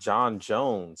everybody. John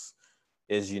Jones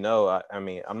is, I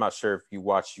mean, I'm not sure if you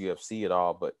watch UFC at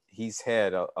all, but he's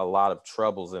had a lot of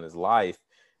troubles in his life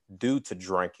due to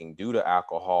drinking, due to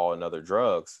alcohol and other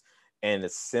drugs. And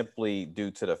it's simply due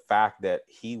to the fact that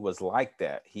he was like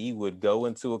that. He would go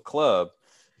into a club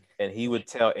and he would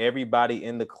tell everybody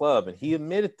in the club, and he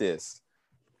admitted this.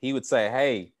 He would say,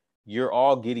 "Hey, you're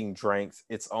all getting drinks.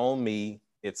 It's on me.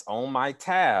 It's on my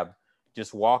tab.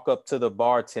 Just walk up to the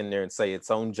bartender and say it's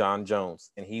on John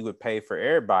Jones." And he would pay for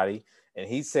everybody. And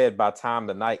he said by the time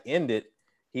the night ended,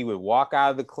 he would walk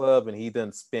out of the club and he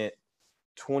done spent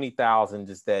 20,000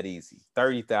 just that easy,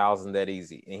 30,000 that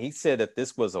easy. And he said that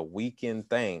this was a weekend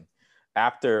thing.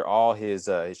 After all his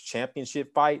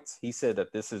championship fights, he said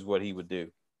that this is what he would do.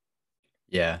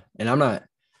 yeah. And I'm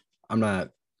not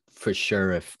for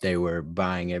sure if they were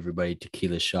buying everybody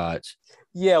tequila shots.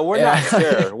 Yeah, we're not Yeah.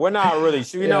 sure. We're not really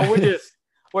sure. Yeah.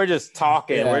 We're just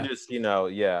talking. We're Yeah. just,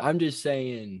 yeah. I'm just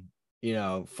saying,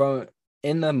 from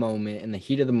in the moment, in the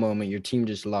heat of the moment, your team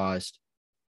just lost.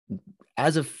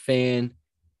 As a fan,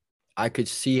 I could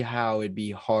see how it'd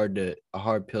be a hard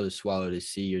pill to swallow to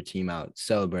see your team out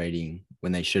celebrating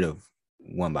when they should have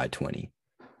won by 20.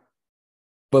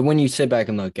 But when you sit back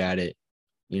and look at it,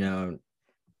 you know,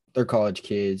 they're college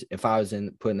kids. If I was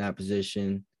put in that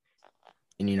position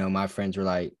and, my friends were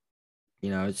like,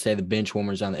 say the bench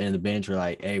warmers on the end of the bench were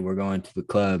like, "Hey, we're going to the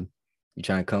club. You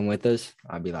trying to come with us?"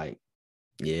 I'd be like,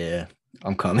 "Yeah,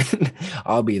 I'm coming.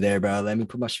 I'll be there, bro. Let me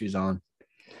put my shoes on."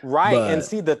 Right. And But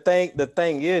see, the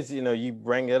thing is, you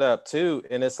bring it up too.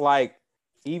 And it's like,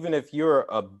 even if you're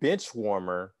a bench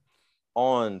warmer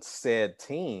on said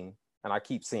team, and I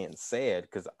keep saying said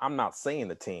because I'm not saying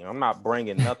the team, I'm not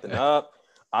bringing nothing up,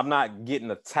 I'm not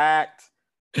getting attacked.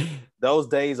 Those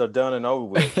days are done and over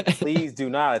with. Please do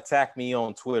not attack me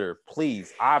on Twitter.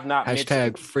 Please. I've not mentioned.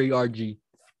 hashtag free RG.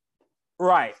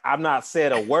 Right. I've not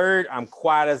said a word. I'm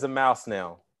quiet as a mouse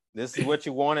now. This is what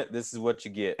you wanted. This is what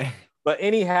you get. But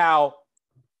anyhow,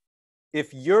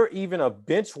 if you're even a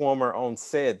bench warmer on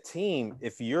said team,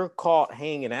 if you're caught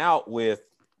hanging out with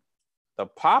the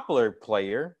popular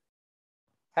player,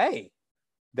 hey,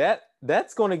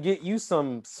 that's going to get you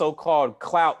some so-called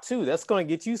clout too. That's going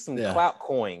to get you some Yeah. clout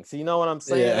coins. You know what I'm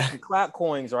saying? Yeah. That's some clout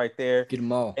coins right there. Get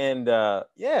them all. And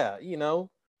yeah,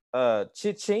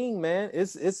 cha-ching, man.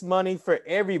 It's money for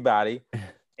everybody.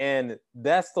 And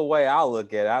that's the way I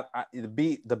look at it. To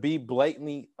be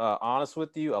blatantly honest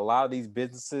with you, a lot of these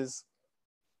businesses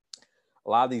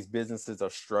are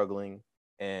struggling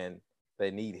and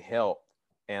they need help.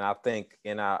 And I think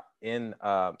NIL,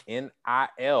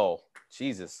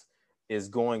 Jesus, is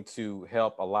going to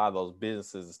help a lot of those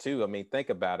businesses too. I mean, think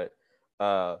about it.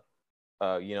 A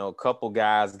couple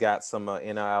guys got some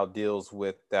NIL deals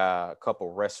with a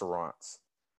couple restaurants.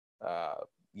 Uh,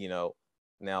 you know,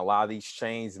 Now, a lot of these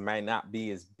chains might not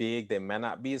be as big, they may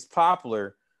not be as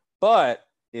popular, but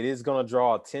it is going to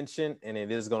draw attention and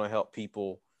it is going to help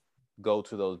people go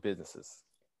to those businesses.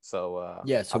 So,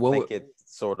 Yeah. So I think it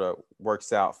sort of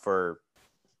works out for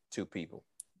two people.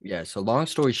 Yeah. So long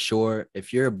story short,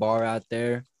 if you're a bar out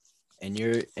there and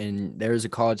there's a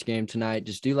college game tonight,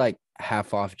 just do like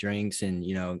half off drinks and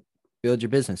build your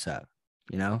business up,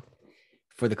 you know,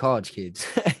 for the college kids.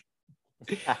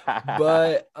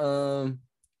 But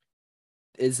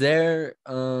is there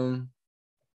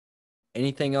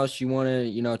anything else you want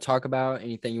to talk about?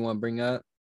 Anything you want to bring up?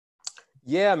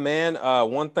 Yeah, man.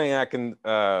 One thing I can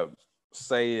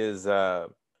say is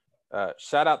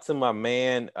shout out to my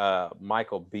man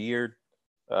Michael Beard,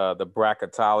 the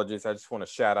bracketologist. I just want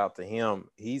to shout out to him.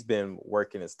 He's been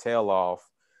working his tail off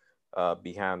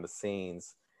behind the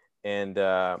scenes, and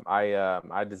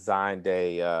I designed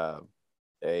a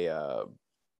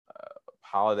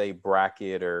holiday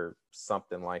bracket or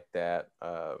something like that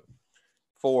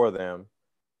for them.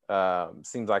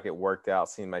 Seems like it worked out.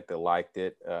 Seemed like they liked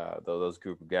it. Those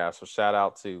group of guys. So shout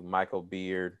out to Michael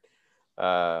Beard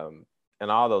and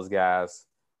all those guys.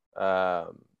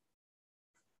 That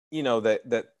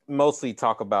mostly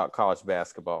talk about college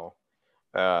basketball.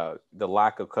 The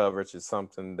lack of coverage is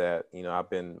something that I've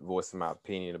been voicing my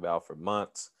opinion about for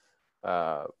months.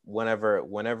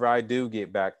 Whenever I do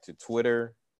get back to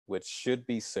Twitter, which should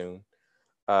be soon,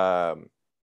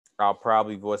 I'll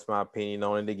probably voice my opinion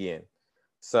on it again.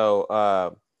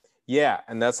 So yeah,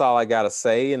 and that's all I gotta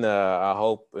say. And I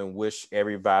hope and wish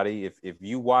everybody, if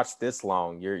you watch this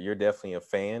long, you're definitely a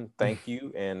fan. Thank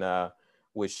you, and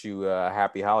wish you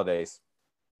happy holidays.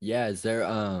 Yeah, is there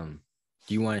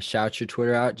do you want to shout your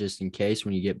Twitter out just in case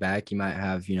when you get back you might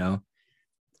have,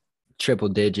 triple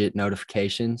digit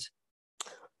notifications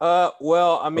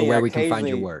Well, I or mean, where we can find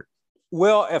your occasionally. work?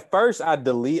 Well, at first I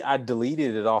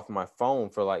deleted it off my phone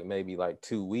for like maybe like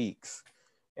 2 weeks,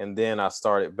 and then I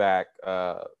started back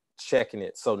checking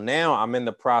it. So now I'm in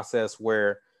the process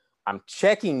where I'm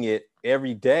checking it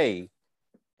every day,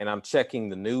 and I'm checking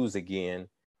the news again,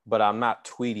 but I'm not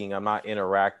tweeting, I'm not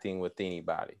interacting with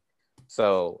anybody.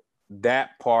 So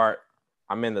that part,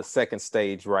 I'm in the second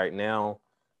stage right now.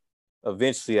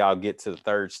 Eventually, I'll get to the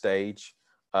third stage.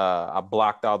 I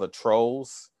blocked all the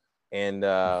trolls, and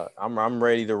I'm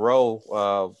ready to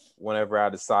roll whenever I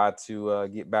decide to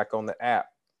get back on the app.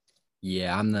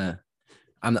 Yeah, I'm the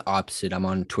opposite. I'm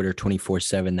on Twitter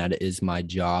 24/7. That is my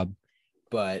job.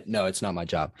 But no, it's not my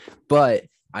job. But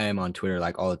I am on Twitter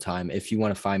like all the time. If you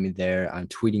want to find me there, I'm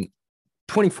tweeting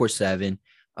 24/7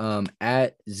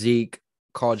 at Zeke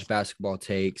College Basketball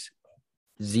Takes,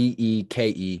 Zeke,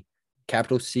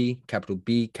 capital C, capital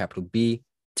B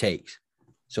Takes.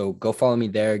 So go follow me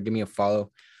there. Give me a follow.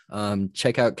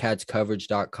 Check out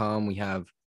catscoverage.com. We have,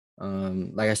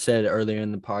 like I said earlier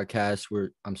in the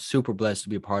podcast, I'm super blessed to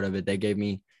be a part of it. They gave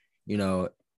me,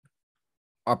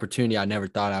 opportunity I never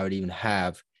thought I would even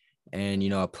have. And,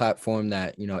 a platform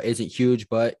that, isn't huge,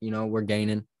 but, we're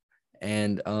gaining.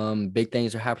 And big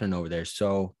things are happening over there.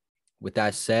 So with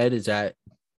that said, is that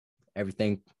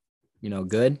everything,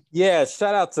 good? Yeah,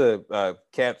 shout out to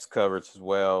Caps coverage as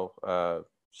well.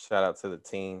 Shout out to the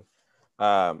team.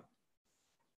 Um,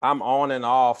 I'm on and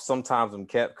off. Sometimes I'm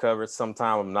kept covered,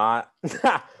 sometimes I'm not.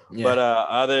 Yeah. But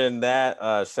other than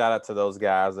that, shout out to those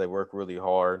guys. They work really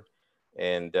hard,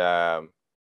 and they're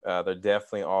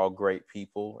definitely all great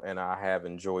people, and I have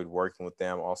enjoyed working with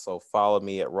them. Also, follow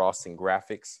me at Roston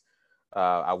Graphics.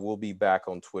 I will be back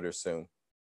on Twitter soon.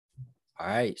 All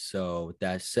right. So with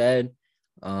that said,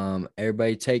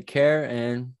 everybody take care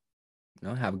and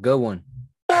have a good one.